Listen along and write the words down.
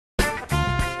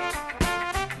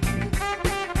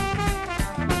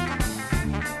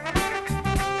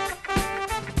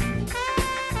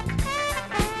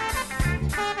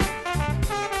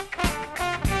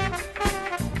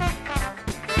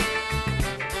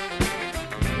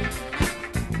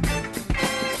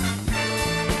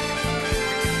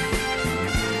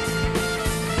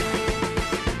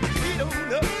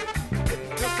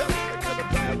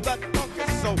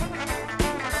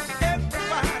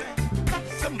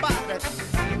somebody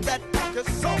that broke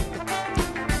his soul.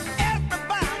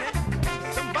 Everybody,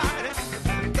 somebody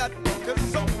that broke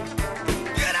his soul.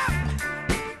 Get up,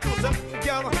 'cause up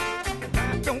together,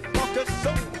 don't broke his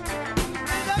soul.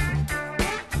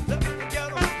 Get up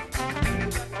together.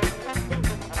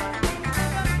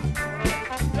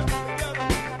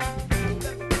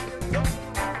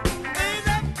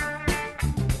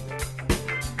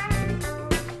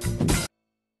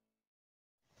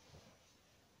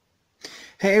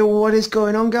 Hey, what is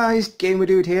going on, guys?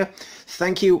 Gamerdude here.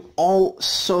 Thank you all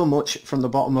so much from the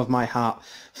bottom of my heart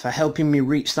for helping me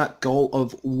reach that goal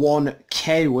of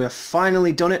 1K. We've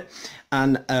finally done it,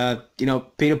 and you know,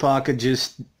 Peter Parker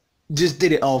just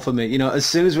did it all for me. You know, as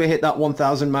soon as we hit that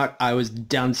 1,000 mark, I was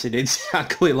dancing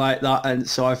exactly like that, and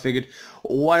so I figured,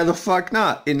 why the fuck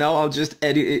not? You know, I'll just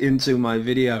edit it into my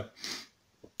video.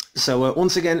 So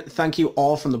once again, thank you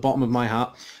all from the bottom of my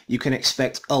heart. You can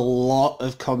expect a lot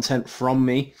of content from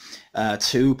me,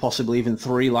 2, possibly even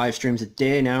 3 live streams a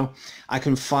day now. I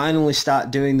can finally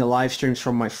start doing the live streams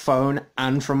from my phone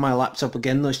and from my laptop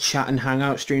again, those chat and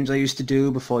hangout streams I used to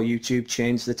do before YouTube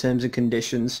changed the terms and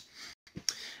conditions.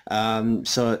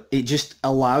 So it just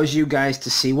allows you guys to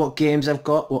see what games I've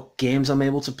got, what games I'm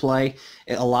able to play.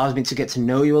 It allows me to get to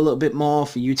know you a little bit more,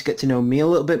 for you to get to know me a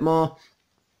little bit more,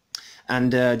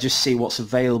 and just see what's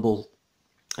available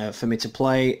for me to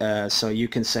play, so you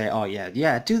can say, oh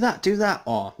yeah, do that,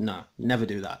 or no, never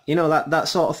do that. You know, that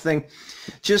sort of thing.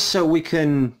 Just so we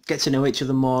can get to know each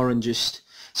other more, and just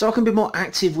so I can be more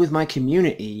active with my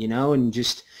community, you know, and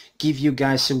just give you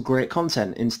guys some great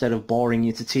content instead of boring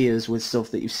you to tears with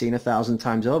stuff that you've seen 1,000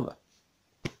 times over.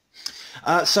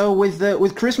 So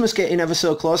with Christmas getting ever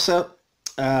so closer,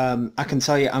 I can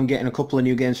tell you I'm getting a couple of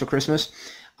new games for Christmas.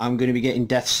 I'm going to be getting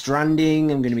Death Stranding,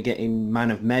 I'm going to be getting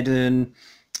Man of Medan,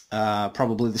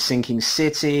 probably The Sinking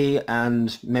City,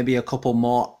 and maybe a couple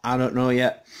more. I don't know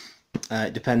yet.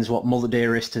 It depends what Mother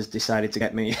Dearest has decided to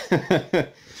get me.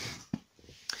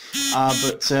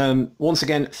 But once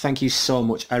again, thank you so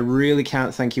much. I really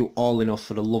can't thank you all enough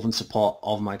for the love and support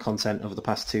of my content over the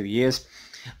past 2 years.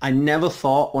 I never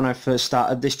thought when I first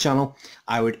started this channel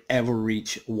I would ever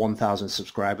reach 1,000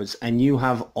 subscribers, and you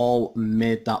have all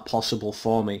made that possible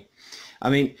for me. I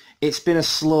mean, it's been a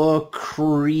slow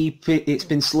it's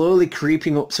been slowly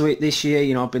creeping up to it this year.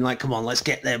 You know, I've been like, come on, let's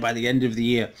get there by the end of the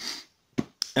year.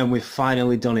 And we've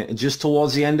finally done it. And just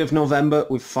towards the end of November,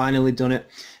 we've finally done it,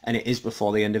 and it is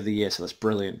before the end of the year, so that's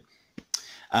brilliant.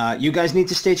 You guys need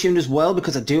to stay tuned as well,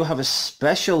 because I do have a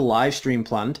special live stream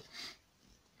planned.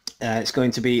 It's going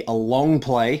to be a long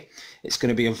play. It's going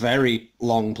to be a very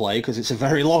long play because it's a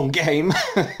very long game.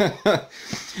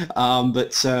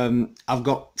 But I've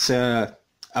got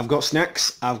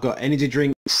snacks, I've got energy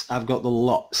drinks, I've got the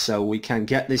lot, so we can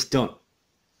get this done.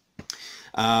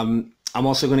 I'm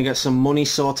also going to get some money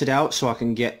sorted out so I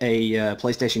can get a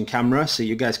PlayStation camera so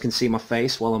you guys can see my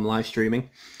face while I'm live streaming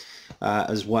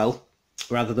as well,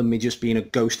 rather than me just being a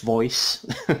ghost voice.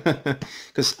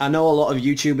 Because I know a lot of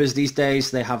YouTubers these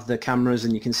days, they have the cameras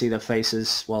and you can see their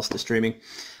faces whilst they're streaming,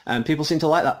 and people seem to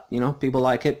like that. You know, people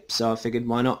like it, so I figured,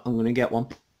 why not? I'm going to get one.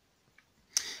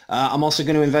 I'm also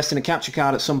going to invest in a capture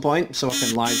card at some point so I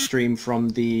can live stream from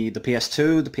the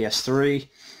PS2, the PS3,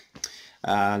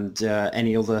 and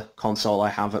any other console I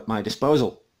have at my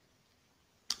disposal.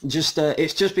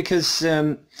 It's just because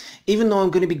even though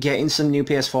I'm going to be getting some new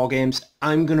PS4 games,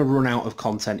 I'm going to run out of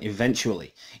content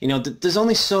eventually. You know, there's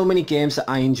only so many games that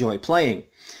I enjoy playing.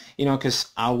 You know,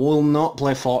 because I will not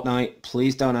play Fortnite.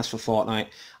 Please don't ask for Fortnite.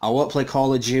 I won't play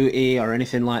Call of Duty or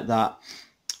anything like that.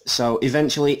 So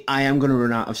eventually I am going to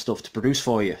run out of stuff to produce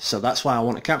for you. So that's why I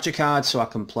want a capture card so I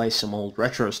can play some old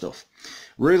retro stuff.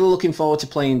 Really looking forward to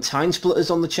playing Time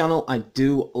Splitters on the channel. I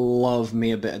do love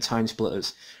me a bit of Time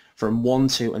Splitters. From 1,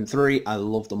 2, and 3, I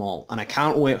love them all. And I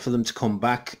can't wait for them to come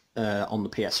back on the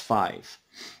PS5.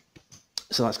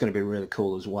 So that's going to be really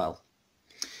cool as well.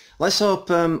 Let's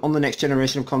hope on the next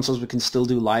generation of consoles we can still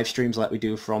do live streams like we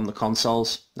do from the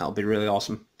consoles. That'll be really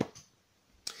awesome.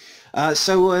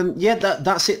 Yeah,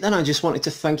 that's it then. I just wanted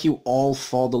to thank you all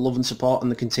for the love and support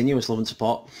and the continuous love and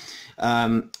support.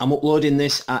 I'm uploading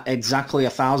this at exactly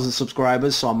 1,000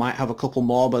 subscribers, so I might have a couple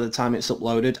more by the time it's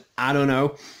uploaded. I don't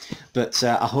know. But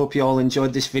I hope you all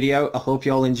enjoyed this video. I hope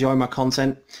you all enjoy my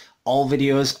content. All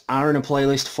videos are in a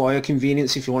playlist for your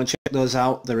convenience if you want to check those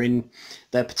out. They're in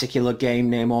their particular game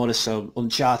name order, so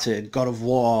Uncharted, God of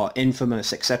War,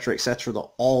 Infamous, etc, etc. They're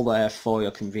all there for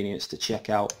your convenience to check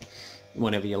out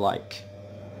whenever you like.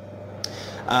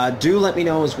 Do let me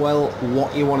know as well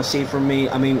what you want to see from me.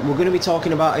 I mean, we're going to be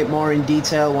talking about it more in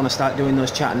detail when I start doing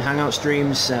those chat and hangout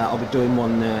streams. I'll be doing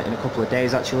one in a couple of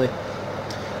days actually.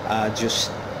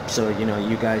 Just so you know,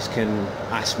 you guys can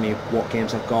ask me what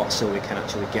games I've got so we can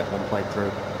actually get one played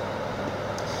through.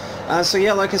 So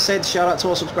yeah, like I said, shout out to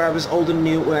all subscribers, old and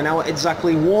new. We're now at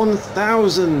exactly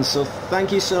 1,000, so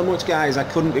thank you so much, guys. I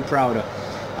couldn't be prouder.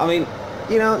 I mean,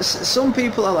 you know, some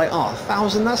people are like, oh,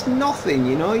 1,000, that's nothing,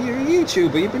 you know, you're a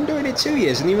YouTuber, you've been doing it 2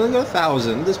 years and you've only got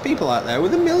 1,000. There's people out there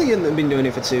with 1 million that have been doing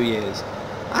it for 2 years.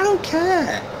 I don't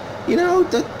care. You know,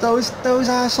 those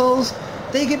assholes,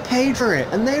 they get paid for it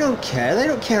and they don't care. They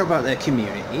don't care about their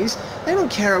communities. They don't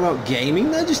care about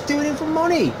gaming. They're just doing it for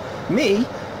money. Me,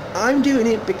 I'm doing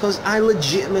it because I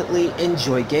legitimately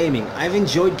enjoy gaming. I've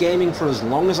enjoyed gaming for as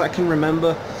long as I can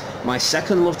remember. My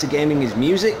second love to gaming is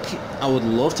music. I would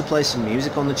love to play some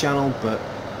music on the channel, but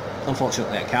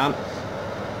unfortunately I can't.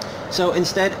 So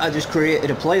instead, I just created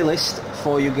a playlist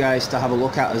for you guys to have a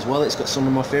look at as well. It's got some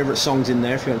of my favourite songs in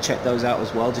there. If you want to check those out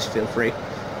as well, just feel free.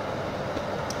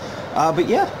 But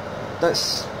yeah,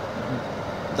 that's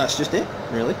just it,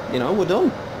 really. You know, we're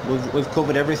done. We've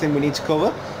covered everything we need to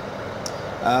cover.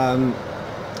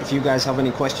 If you guys have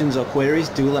any questions or queries,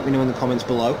 do let me know in the comments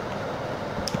below.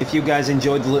 If you guys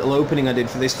enjoyed the little opening I did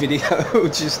for this video,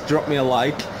 just drop me a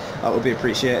like, that would be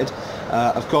appreciated.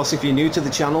 Of course, if you're new to the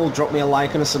channel, drop me a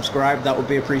like and a subscribe, that would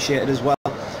be appreciated as well.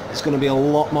 There's going to be a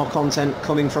lot more content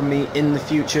coming from me in the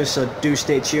future, so do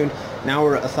stay tuned. Now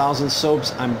we're at 1,000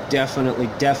 subs, I'm definitely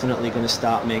going to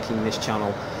start making this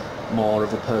channel more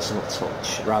of a personal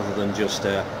touch, rather than just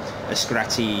a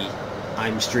scratchy,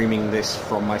 I'm streaming this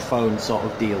from my phone sort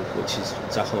of deal, which is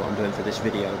exactly what I'm doing for this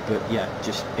video. But yeah,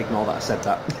 just ignore that I said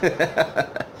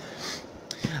that.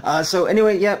 So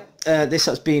anyway, yeah, this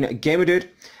has been Gamerdude.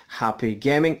 Happy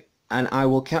gaming, and I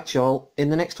will catch y'all in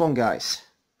the next one, guys.